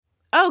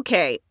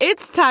Okay,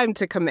 it's time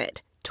to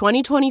commit.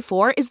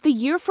 2024 is the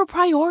year for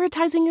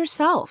prioritizing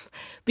yourself.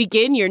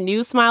 Begin your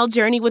new smile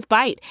journey with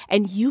Byte,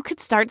 and you could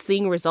start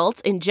seeing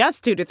results in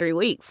just 2 to 3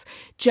 weeks.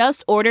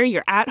 Just order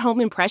your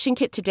at-home impression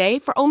kit today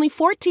for only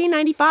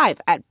 $14.95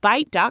 at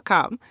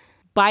Byte.com.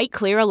 Byte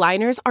Clear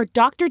aligners are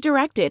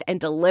doctor-directed and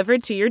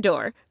delivered to your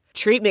door.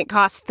 Treatment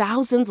costs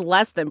thousands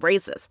less than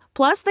braces.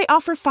 Plus, they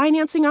offer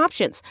financing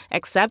options,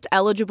 accept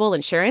eligible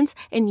insurance,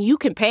 and you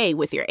can pay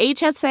with your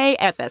HSA,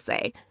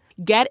 FSA.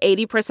 Get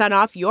 80%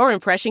 off your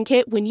impression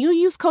kit when you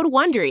use code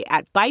WONDERY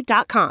at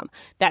Byte.com.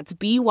 That's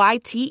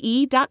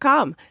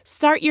BYTE.com.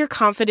 Start your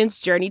confidence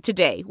journey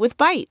today with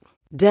Byte.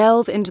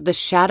 Delve into the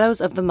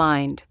shadows of the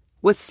mind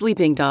with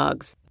Sleeping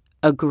Dogs,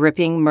 a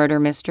gripping murder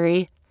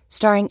mystery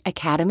starring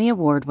Academy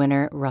Award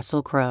winner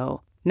Russell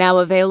Crowe. Now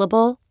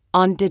available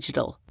on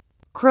digital.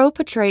 Crowe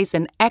portrays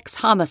an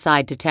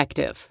ex-homicide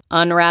detective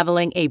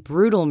unraveling a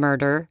brutal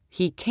murder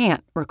he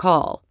can't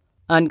recall.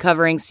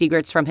 Uncovering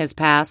secrets from his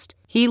past,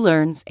 he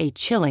learns a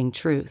chilling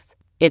truth.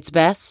 It's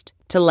best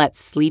to let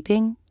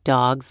sleeping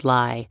dogs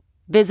lie.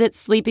 Visit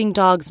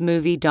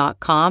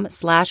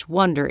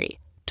sleepingdogsmovie.com/Wondery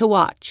to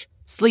watch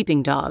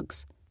Sleeping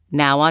Dogs,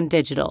 now on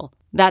digital.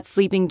 That's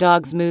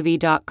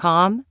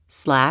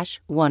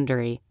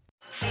sleepingdogsmovie.com/Wondery.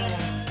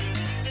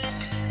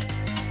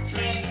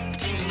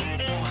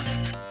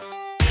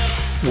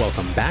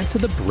 Welcome back to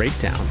The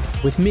Breakdown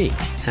with me,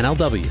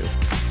 NLW.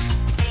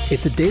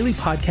 It's a daily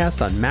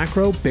podcast on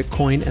macro,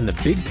 Bitcoin, and the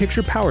big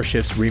picture power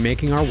shifts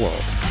remaking our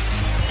world.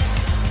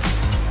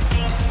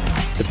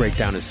 The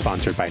Breakdown is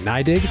sponsored by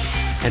NYDIG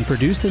and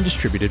produced and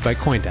distributed by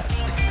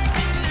CoinDesk.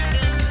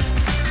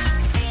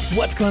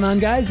 What's going on,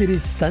 guys? It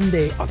is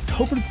Sunday,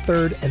 October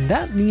 3rd, and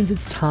that means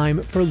it's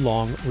time for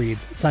Long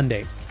Reads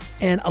Sunday.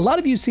 And a lot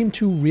of you seem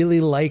to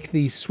really like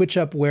the switch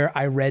up where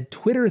I read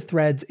Twitter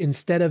threads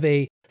instead of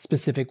a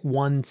specific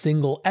one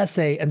single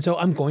essay. And so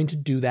I'm going to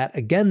do that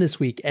again this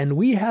week. And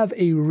we have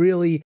a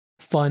really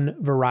fun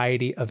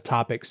variety of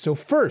topics. So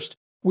first,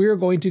 we're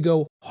going to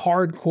go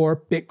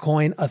hardcore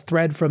Bitcoin, a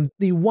thread from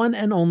the one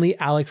and only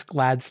Alex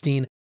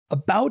Gladstein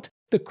about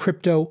the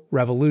crypto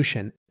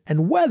revolution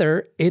and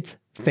whether it's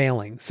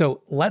failing.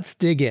 So let's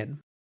dig in.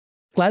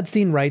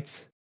 Gladstein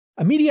writes,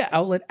 a media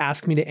outlet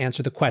asked me to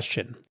answer the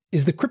question,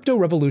 is the crypto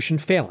revolution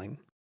failing?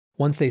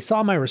 Once they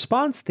saw my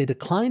response, they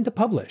declined to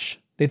publish.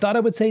 They thought I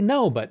would say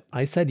no, but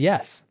I said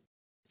yes.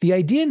 The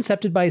idea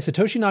incepted by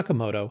Satoshi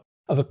Nakamoto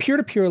of a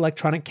peer-to-peer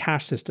electronic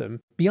cash system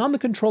beyond the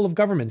control of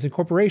governments and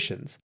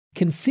corporations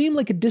can seem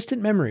like a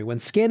distant memory when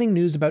scanning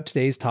news about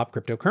today's top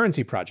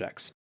cryptocurrency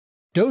projects.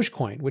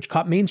 Dogecoin, which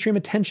caught mainstream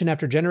attention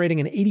after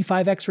generating an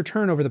 85x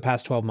return over the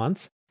past 12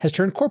 months, has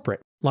turned corporate,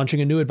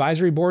 launching a new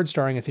advisory board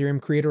starring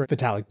Ethereum creator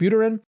Vitalik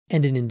Buterin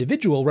and an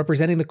individual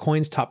representing the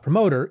coin's top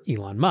promoter,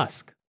 Elon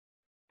Musk.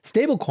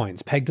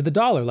 Stablecoins pegged to the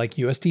dollar like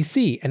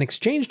USDC and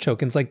exchange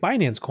tokens like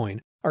Binance Coin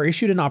are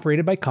issued and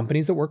operated by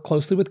companies that work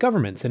closely with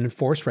governments and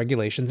enforce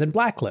regulations and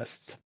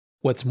blacklists.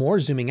 What's more,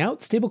 zooming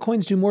out,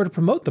 stablecoins do more to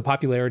promote the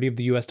popularity of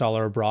the US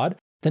dollar abroad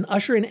than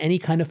usher in any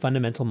kind of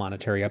fundamental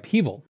monetary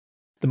upheaval.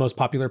 The most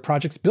popular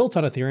projects built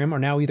on Ethereum are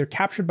now either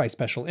captured by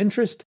special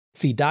interest,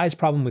 see Dai's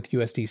problem with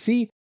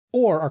USDC,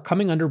 or are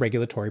coming under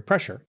regulatory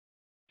pressure.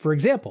 For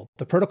example,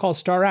 the protocol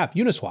star app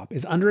Uniswap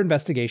is under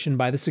investigation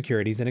by the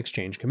Securities and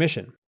Exchange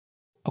Commission.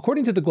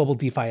 According to the Global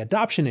DeFi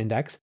Adoption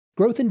Index,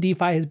 growth in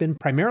DeFi has been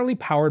primarily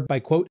powered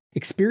by, quote,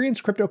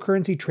 experienced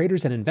cryptocurrency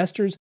traders and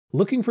investors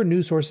looking for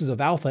new sources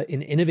of alpha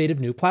in innovative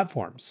new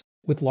platforms,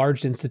 with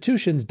large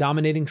institutions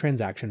dominating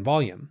transaction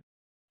volume.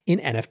 In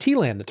NFT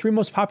land, the three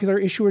most popular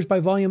issuers by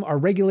volume are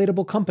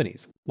regulatable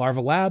companies,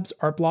 Larva Labs,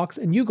 Artblocks,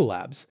 and Yuga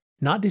Labs,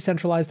 not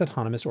decentralized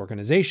autonomous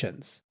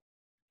organizations.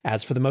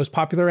 As for the most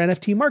popular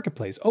NFT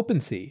marketplace,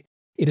 OpenSea,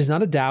 it is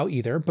not a DAO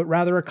either, but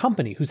rather a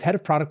company whose head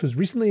of product was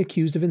recently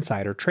accused of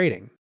insider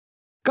trading.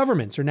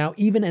 Governments are now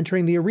even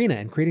entering the arena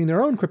and creating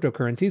their own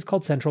cryptocurrencies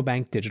called central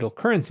bank digital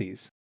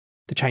currencies.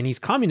 The Chinese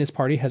Communist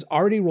Party has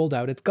already rolled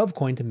out its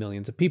GovCoin to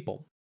millions of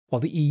people,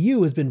 while the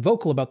EU has been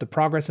vocal about the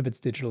progress of its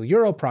digital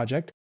euro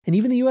project, and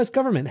even the US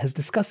government has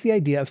discussed the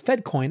idea of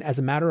FedCoin as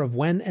a matter of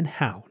when and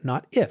how,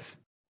 not if.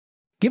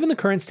 Given the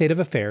current state of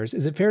affairs,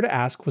 is it fair to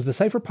ask, was the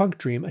cypherpunk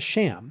dream a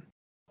sham?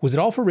 Was it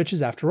all for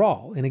riches after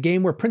all, in a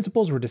game where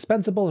principles were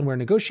dispensable and where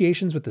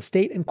negotiations with the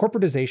state and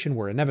corporatization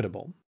were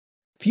inevitable?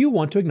 Few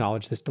want to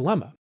acknowledge this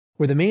dilemma,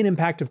 where the main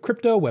impact of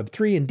crypto,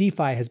 Web3, and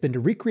DeFi has been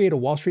to recreate a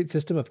Wall Street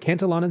system of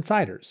Cantillon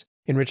insiders,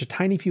 enrich a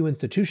tiny few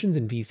institutions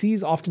and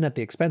VCs often at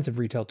the expense of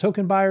retail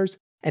token buyers,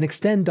 and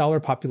extend dollar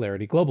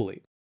popularity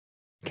globally.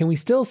 Can we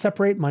still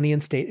separate money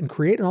and state and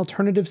create an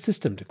alternative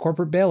system to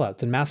corporate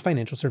bailouts and mass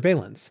financial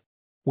surveillance?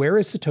 Where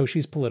is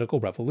Satoshi's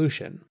political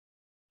revolution?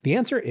 The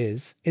answer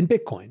is in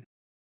Bitcoin.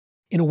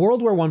 In a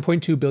world where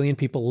 1.2 billion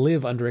people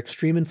live under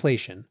extreme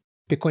inflation,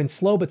 Bitcoin's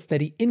slow but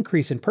steady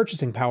increase in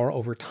purchasing power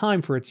over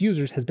time for its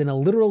users has been a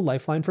literal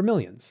lifeline for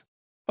millions.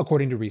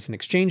 According to recent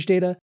exchange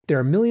data, there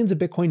are millions of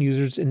Bitcoin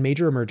users in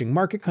major emerging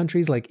market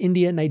countries like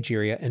India,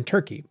 Nigeria, and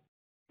Turkey.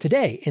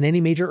 Today, in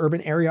any major urban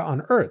area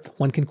on Earth,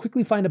 one can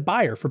quickly find a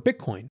buyer for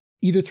Bitcoin,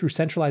 either through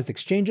centralized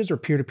exchanges or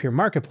peer-to-peer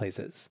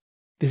marketplaces.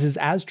 This is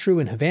as true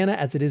in Havana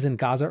as it is in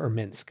Gaza or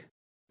Minsk.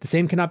 The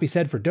same cannot be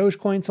said for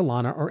Dogecoin,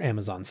 Solana, or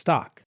Amazon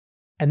stock.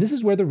 And this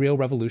is where the real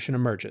revolution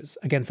emerges,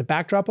 against the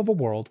backdrop of a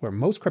world where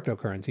most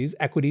cryptocurrencies,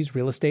 equities,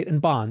 real estate,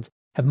 and bonds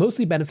have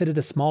mostly benefited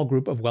a small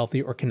group of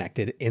wealthy or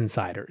connected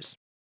insiders.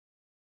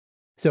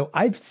 So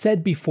I've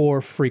said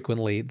before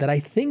frequently that I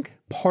think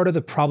part of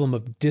the problem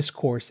of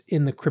discourse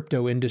in the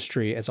crypto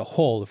industry as a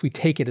whole, if we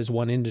take it as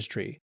one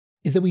industry,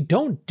 is that we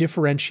don't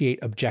differentiate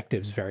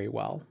objectives very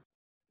well.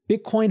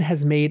 Bitcoin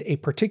has made a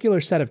particular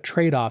set of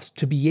trade-offs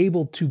to be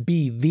able to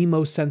be the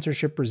most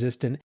censorship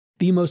resistant,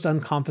 the most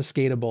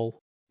unconfiscatable,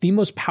 the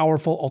most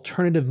powerful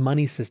alternative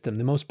money system,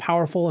 the most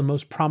powerful and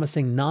most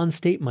promising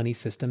non-state money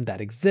system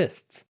that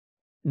exists.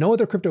 No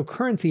other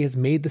cryptocurrency has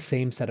made the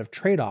same set of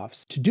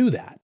trade-offs to do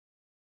that.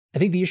 I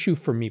think the issue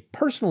for me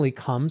personally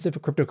comes if a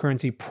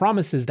cryptocurrency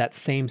promises that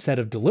same set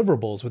of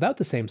deliverables without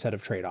the same set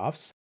of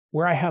trade-offs.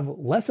 Where I have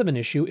less of an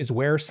issue is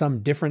where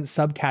some different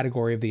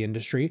subcategory of the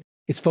industry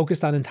is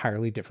focused on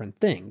entirely different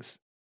things.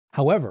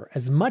 However,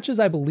 as much as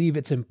I believe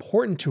it's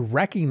important to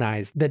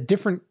recognize that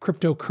different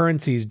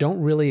cryptocurrencies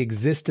don't really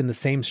exist in the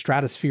same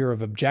stratosphere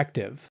of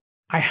objective,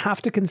 I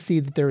have to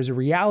concede that there is a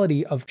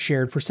reality of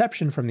shared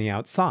perception from the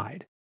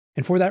outside.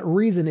 And for that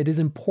reason, it is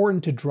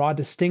important to draw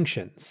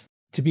distinctions,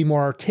 to be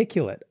more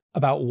articulate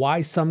about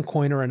why some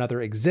coin or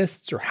another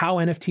exists, or how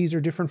NFTs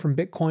are different from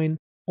Bitcoin,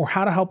 or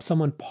how to help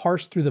someone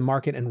parse through the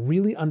market and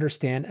really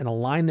understand and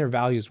align their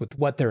values with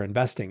what they're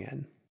investing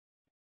in.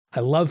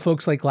 I love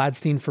folks like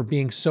Gladstein for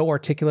being so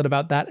articulate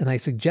about that, and I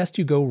suggest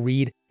you go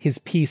read his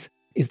piece,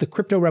 Is the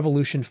Crypto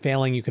Revolution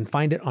Failing? You can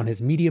find it on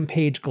his Medium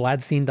page,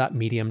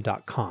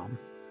 gladstein.medium.com.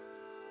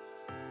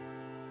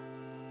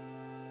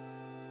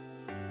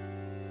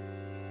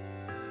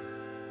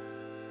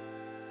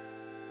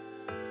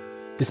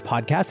 This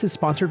podcast is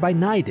sponsored by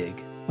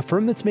NYDIG, a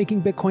firm that's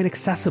making Bitcoin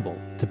accessible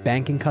to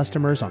banking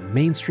customers on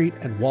Main Street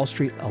and Wall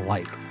Street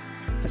alike,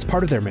 as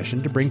part of their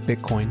mission to bring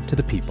Bitcoin to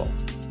the people.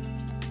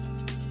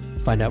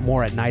 Find out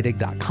more at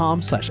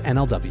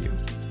NYDIG.com/NLW.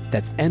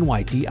 That's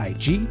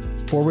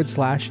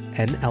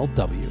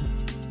NYDIG/NLW.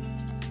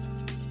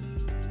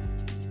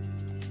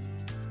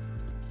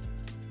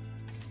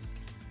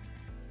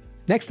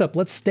 Next up,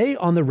 let's stay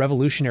on the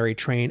revolutionary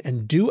train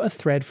and do a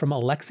thread from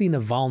Alexei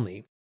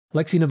Navalny.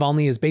 Alexei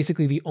Navalny is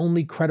basically the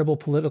only credible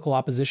political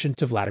opposition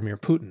to Vladimir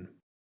Putin.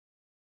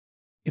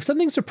 If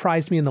something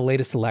surprised me in the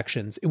latest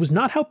elections, it was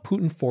not how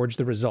Putin forged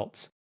the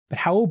results, but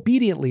how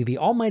obediently the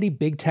almighty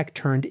big tech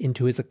turned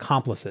into his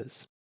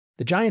accomplices.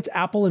 The giants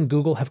Apple and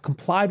Google have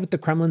complied with the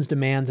Kremlin's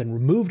demands and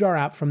removed our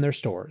app from their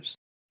stores.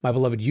 My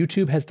beloved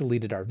YouTube has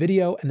deleted our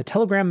video, and the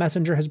Telegram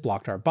Messenger has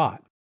blocked our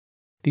bot.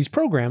 These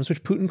programs,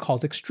 which Putin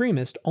calls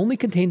extremist, only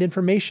contained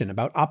information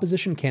about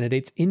opposition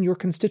candidates in your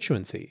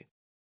constituency.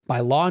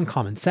 By law and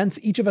common sense,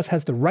 each of us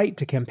has the right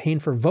to campaign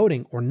for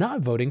voting or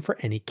not voting for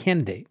any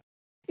candidate.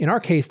 In our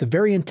case, the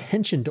very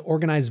intention to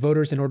organize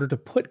voters in order to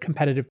put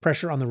competitive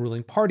pressure on the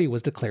ruling party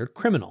was declared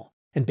criminal,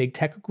 and big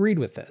tech agreed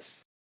with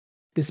this.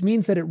 This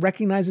means that it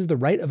recognizes the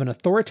right of an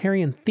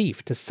authoritarian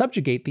thief to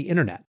subjugate the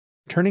internet,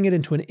 turning it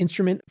into an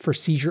instrument for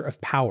seizure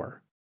of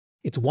power.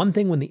 It's one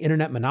thing when the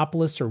internet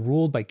monopolists are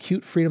ruled by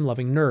cute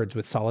freedom-loving nerds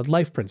with solid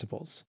life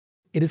principles.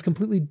 It is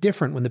completely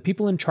different when the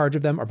people in charge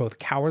of them are both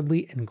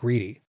cowardly and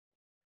greedy.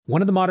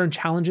 One of the modern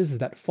challenges is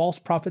that false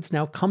prophets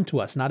now come to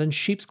us not in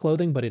sheep's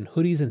clothing but in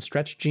hoodies and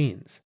stretched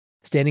jeans.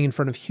 Standing in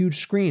front of huge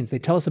screens, they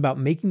tell us about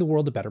making the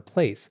world a better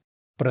place,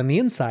 but on the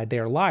inside they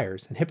are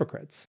liars and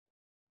hypocrites.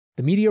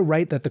 The media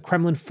write that the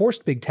Kremlin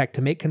forced big tech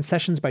to make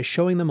concessions by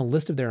showing them a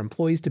list of their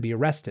employees to be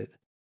arrested.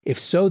 If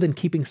so, then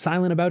keeping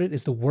silent about it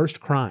is the worst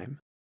crime.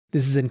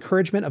 This is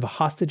encouragement of a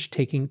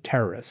hostage-taking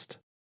terrorist.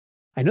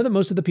 I know that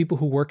most of the people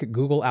who work at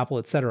Google, Apple,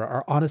 etc.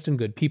 are honest and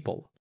good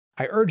people.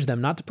 I urge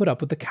them not to put up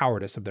with the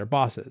cowardice of their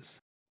bosses.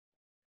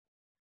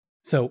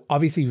 So,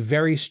 obviously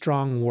very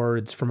strong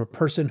words from a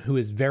person who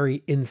is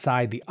very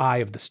inside the eye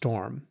of the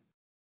storm.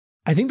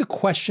 I think the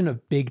question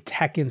of big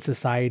tech in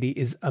society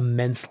is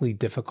immensely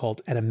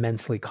difficult and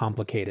immensely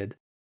complicated.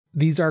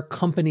 These are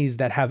companies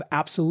that have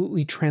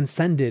absolutely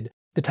transcended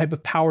the type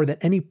of power that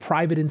any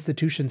private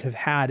institutions have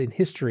had in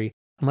history,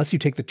 unless you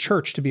take the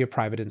church to be a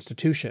private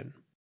institution.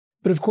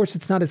 But of course,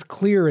 it's not as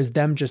clear as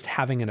them just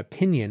having an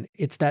opinion.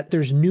 It's that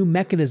there's new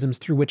mechanisms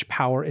through which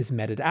power is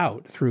meted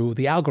out, through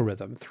the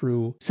algorithm,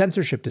 through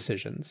censorship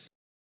decisions.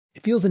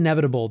 It feels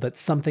inevitable that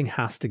something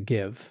has to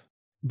give,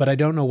 but I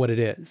don't know what it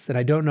is, and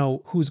I don't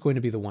know who's going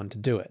to be the one to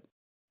do it.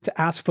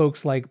 To ask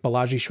folks like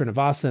Balaji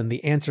Srinivasan,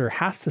 the answer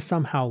has to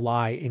somehow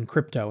lie in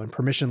crypto and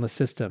permissionless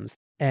systems,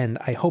 and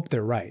I hope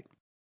they're right.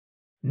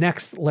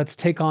 Next, let's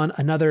take on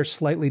another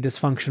slightly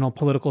dysfunctional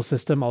political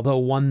system, although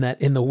one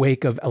that, in the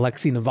wake of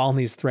Alexei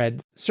Navalny's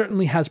thread,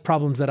 certainly has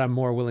problems that I'm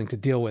more willing to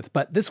deal with.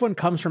 But this one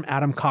comes from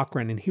Adam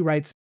Cochran, and he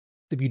writes,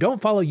 if you don't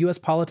follow US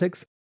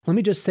politics, let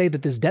me just say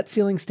that this debt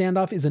ceiling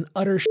standoff is an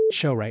utter shit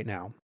show right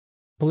now.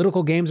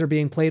 Political games are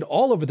being played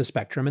all over the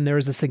spectrum, and there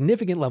is a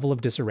significant level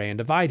of disarray and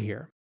divide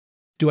here.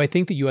 Do I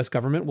think the US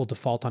government will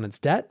default on its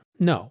debt?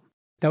 No.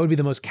 That would be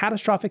the most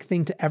catastrophic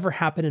thing to ever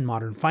happen in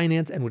modern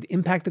finance and would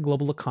impact the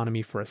global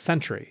economy for a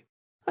century.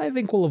 I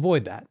think we'll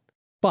avoid that.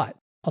 But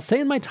I'll say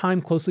in my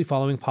time closely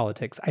following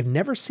politics, I've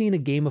never seen a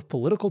game of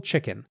political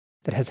chicken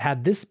that has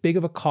had this big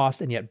of a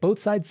cost and yet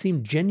both sides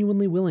seem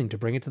genuinely willing to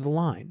bring it to the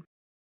line.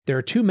 There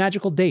are two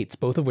magical dates,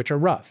 both of which are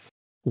rough.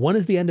 One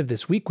is the end of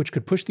this week, which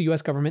could push the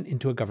US government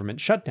into a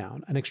government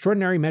shutdown, an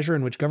extraordinary measure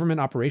in which government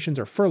operations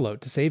are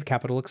furloughed to save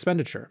capital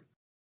expenditure.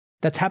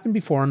 That's happened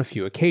before on a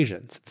few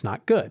occasions. It's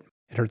not good.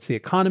 It hurts the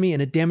economy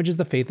and it damages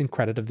the faith and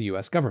credit of the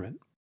US government.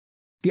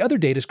 The other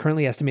date is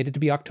currently estimated to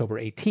be October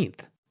 18th.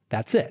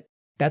 That's it.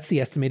 That's the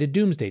estimated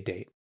doomsday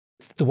date.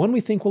 It's the one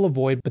we think we'll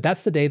avoid, but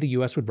that's the day the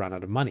US would run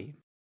out of money.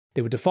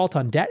 They would default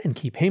on debt and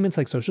key payments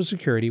like Social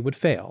Security would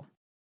fail.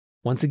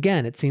 Once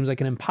again, it seems like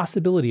an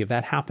impossibility of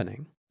that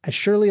happening, as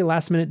surely a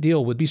last-minute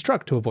deal would be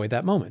struck to avoid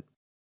that moment.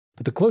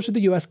 But the closer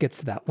the US gets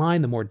to that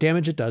line, the more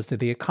damage it does to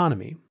the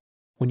economy.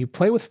 When you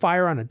play with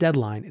fire on a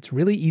deadline, it's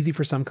really easy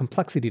for some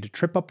complexity to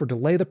trip up or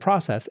delay the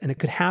process, and it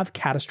could have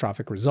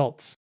catastrophic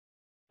results.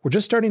 We're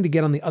just starting to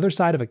get on the other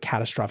side of a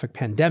catastrophic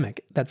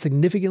pandemic that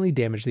significantly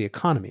damaged the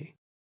economy.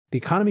 The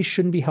economy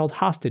shouldn't be held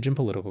hostage in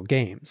political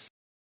games.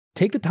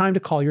 Take the time to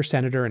call your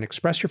senator and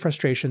express your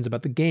frustrations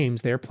about the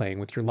games they are playing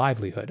with your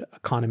livelihood,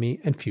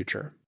 economy, and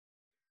future.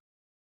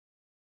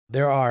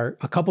 There are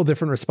a couple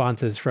different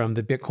responses from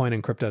the Bitcoin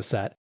and crypto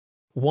set.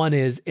 One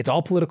is, it's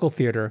all political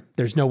theater.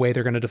 There's no way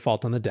they're going to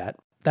default on the debt.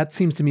 That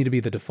seems to me to be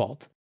the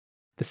default.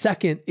 The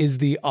second is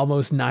the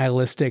almost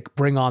nihilistic,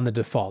 bring on the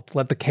default,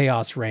 let the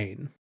chaos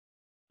reign.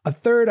 A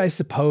third, I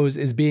suppose,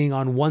 is being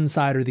on one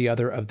side or the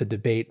other of the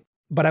debate.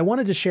 But I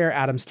wanted to share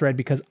Adam's thread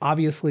because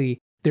obviously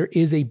there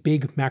is a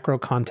big macro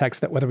context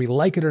that, whether we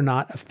like it or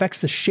not, affects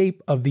the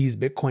shape of these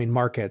Bitcoin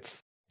markets.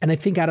 And I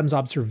think Adam's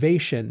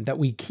observation that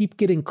we keep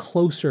getting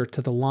closer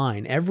to the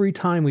line every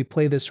time we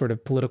play this sort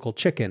of political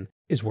chicken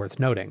is worth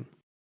noting.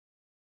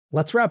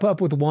 Let's wrap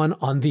up with one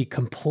on the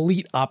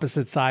complete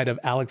opposite side of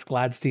Alex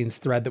Gladstein's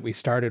thread that we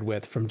started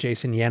with from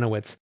Jason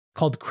Yanowitz,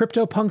 called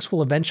CryptoPunks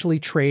Will Eventually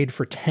Trade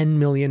for $10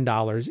 million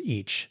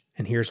each.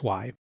 And here's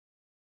why.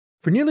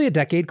 For nearly a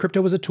decade,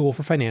 crypto was a tool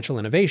for financial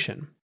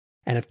innovation.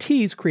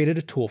 NFTs created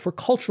a tool for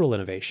cultural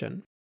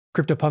innovation.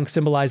 CryptoPunks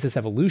symbolize this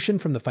evolution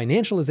from the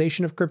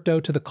financialization of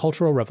crypto to the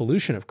cultural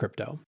revolution of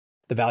crypto.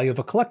 The value of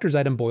a collector's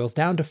item boils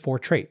down to 4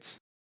 traits: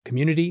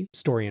 community,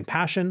 story and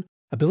passion,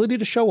 ability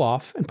to show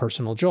off, and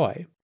personal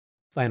joy.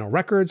 Vinyl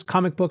records,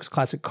 comic books,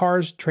 classic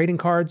cars, trading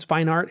cards,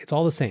 fine art, it's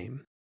all the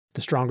same.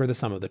 The stronger the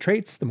sum of the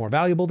traits, the more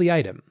valuable the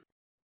item.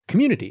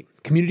 Community.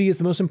 Community is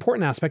the most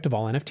important aspect of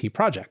all NFT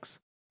projects.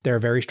 There are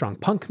very strong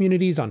punk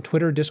communities on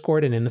Twitter,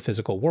 Discord, and in the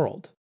physical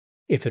world.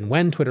 If and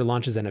when Twitter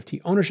launches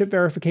NFT ownership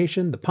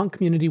verification, the punk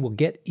community will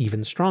get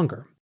even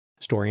stronger.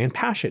 Story and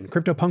passion.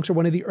 CryptoPunks are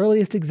one of the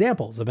earliest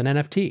examples of an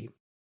NFT.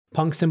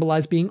 Punks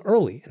symbolize being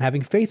early and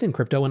having faith in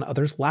crypto when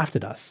others laughed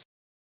at us.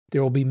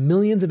 There will be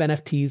millions of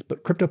NFTs,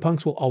 but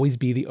CryptoPunks will always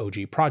be the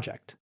OG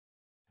project.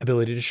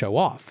 Ability to show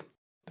off.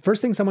 The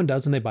first thing someone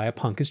does when they buy a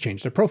punk is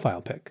change their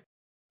profile pic.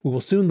 We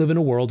will soon live in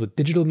a world with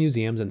digital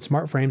museums and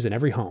smart frames in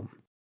every home.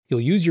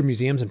 You'll use your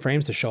museums and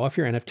frames to show off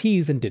your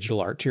NFTs and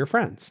digital art to your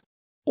friends.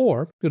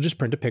 Or you'll just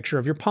print a picture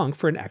of your punk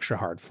for an extra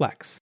hard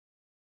flex.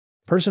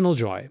 Personal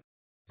joy.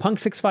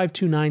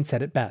 Punk6529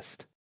 said it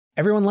best.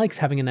 Everyone likes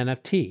having an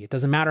NFT. It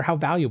doesn't matter how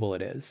valuable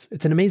it is.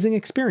 It's an amazing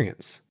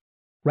experience.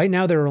 Right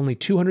now, there are only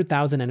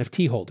 200,000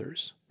 NFT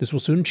holders. This will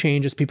soon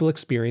change as people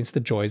experience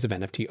the joys of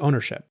NFT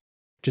ownership.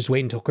 Just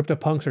wait until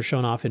CryptoPunks are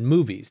shown off in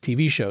movies,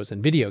 TV shows,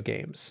 and video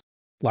games.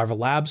 Larva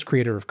Labs,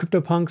 creator of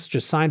CryptoPunks,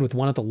 just signed with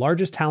one of the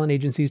largest talent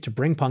agencies to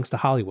bring punks to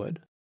Hollywood.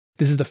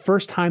 This is the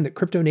first time that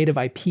crypto-native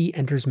IP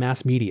enters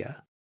mass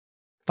media.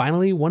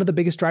 Finally, one of the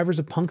biggest drivers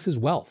of punks is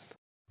wealth.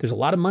 There's a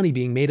lot of money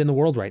being made in the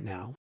world right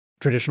now.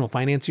 Traditional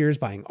financiers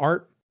buying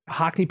art. A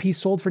Hockney piece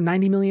sold for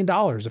 $90 million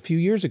a few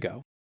years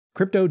ago.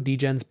 Crypto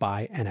degens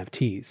buy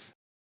NFTs.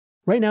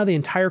 Right now, the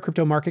entire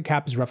crypto market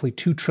cap is roughly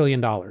 $2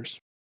 trillion.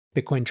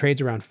 Bitcoin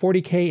trades around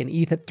 40K and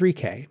ETH at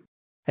 3K.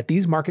 At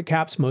these market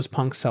caps, most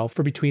punks sell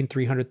for between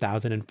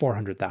 300,000 and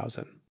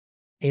 400,000.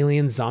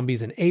 Aliens,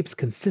 zombies, and apes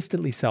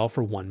consistently sell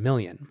for 1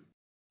 million.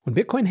 When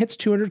Bitcoin hits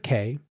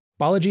 200K,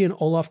 Balaji and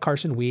Olaf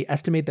Carson Wee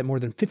estimate that more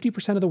than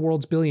 50% of the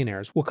world's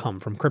billionaires will come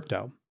from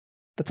crypto.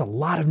 That's a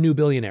lot of new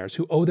billionaires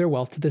who owe their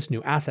wealth to this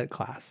new asset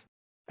class.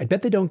 I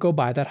bet they don't go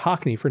buy that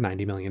Hockney for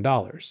 $90 million.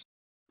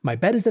 My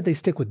bet is that they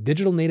stick with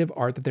digital native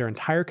art that their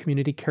entire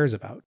community cares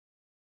about.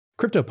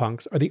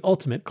 CryptoPunks are the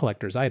ultimate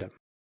collector's item.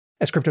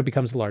 As crypto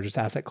becomes the largest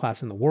asset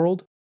class in the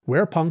world,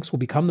 rare punks will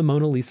become the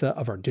Mona Lisa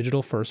of our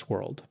digital-first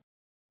world.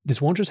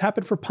 This won't just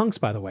happen for punks,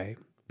 by the way.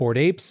 Bored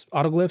apes,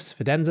 autoglyphs,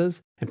 fidenzas,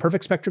 and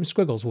perfect spectrum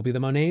squiggles will be the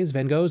Monets,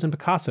 Van Goghs, and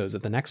Picassos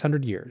of the next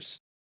 100 years.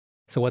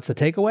 So what's the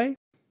takeaway?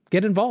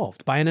 Get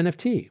involved. Buy an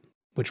NFT.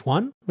 Which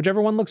one?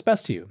 Whichever one looks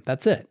best to you.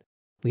 That's it.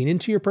 Lean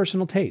into your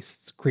personal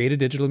tastes. Create a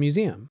digital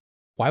museum.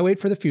 Why wait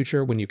for the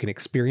future when you can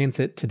experience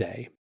it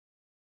today?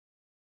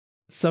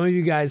 Some of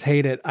you guys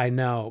hate it, I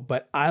know,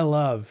 but I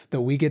love that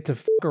we get to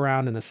fuck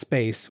around in a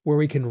space where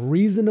we can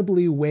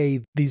reasonably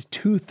weigh these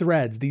two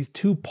threads, these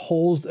two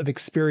poles of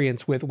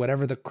experience with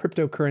whatever the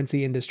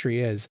cryptocurrency industry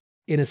is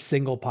in a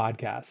single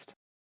podcast.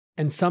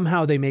 And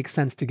somehow they make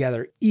sense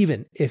together,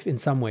 even if in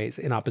some ways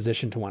in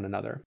opposition to one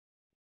another.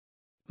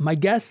 My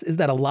guess is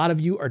that a lot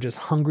of you are just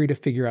hungry to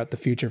figure out the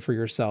future for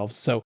yourselves,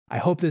 so I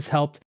hope this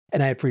helped,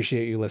 and I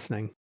appreciate you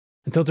listening.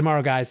 Until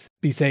tomorrow, guys,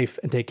 be safe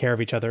and take care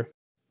of each other.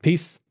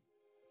 Peace.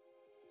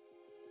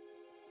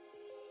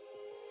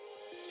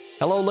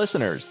 Hello,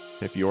 listeners.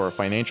 If you're a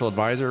financial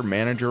advisor,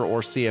 manager,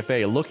 or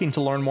CFA looking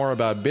to learn more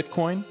about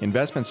Bitcoin,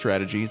 investment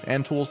strategies,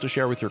 and tools to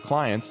share with your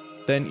clients,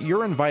 then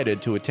you're invited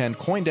to attend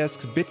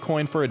CoinDesk's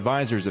Bitcoin for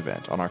Advisors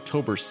event on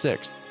October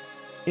 6th.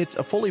 It's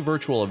a fully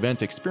virtual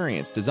event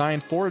experience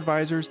designed for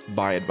advisors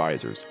by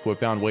advisors who have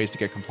found ways to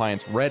get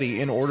compliance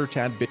ready in order to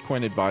add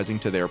Bitcoin advising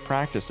to their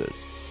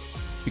practices.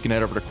 You can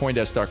head over to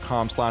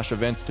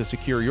CoinDesk.com/events to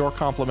secure your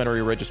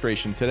complimentary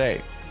registration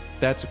today.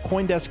 That's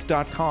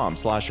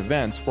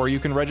CoinDesk.com/events where you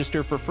can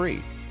register for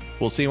free.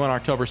 We'll see you on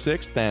October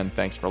 6th, and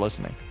thanks for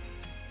listening.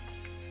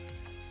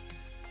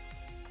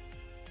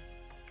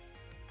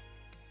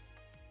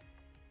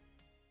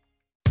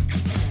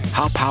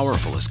 How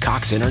powerful is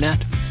Cox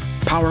Internet?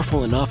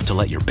 Powerful enough to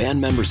let your band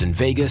members in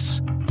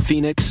Vegas,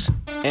 Phoenix,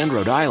 and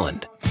Rhode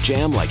Island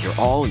jam like you're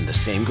all in the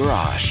same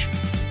garage.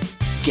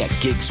 Get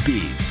gig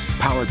speeds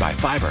powered by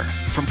fiber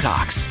from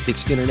Cox.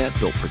 It's internet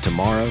built for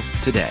tomorrow,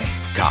 today.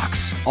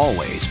 Cox,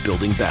 always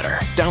building better.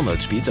 Download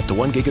speeds up to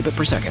 1 gigabit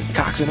per second.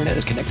 Cox Internet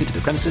is connected to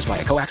the premises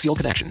via coaxial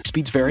connection.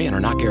 Speeds vary and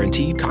are not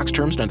guaranteed. Cox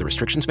terms and other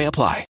restrictions may apply.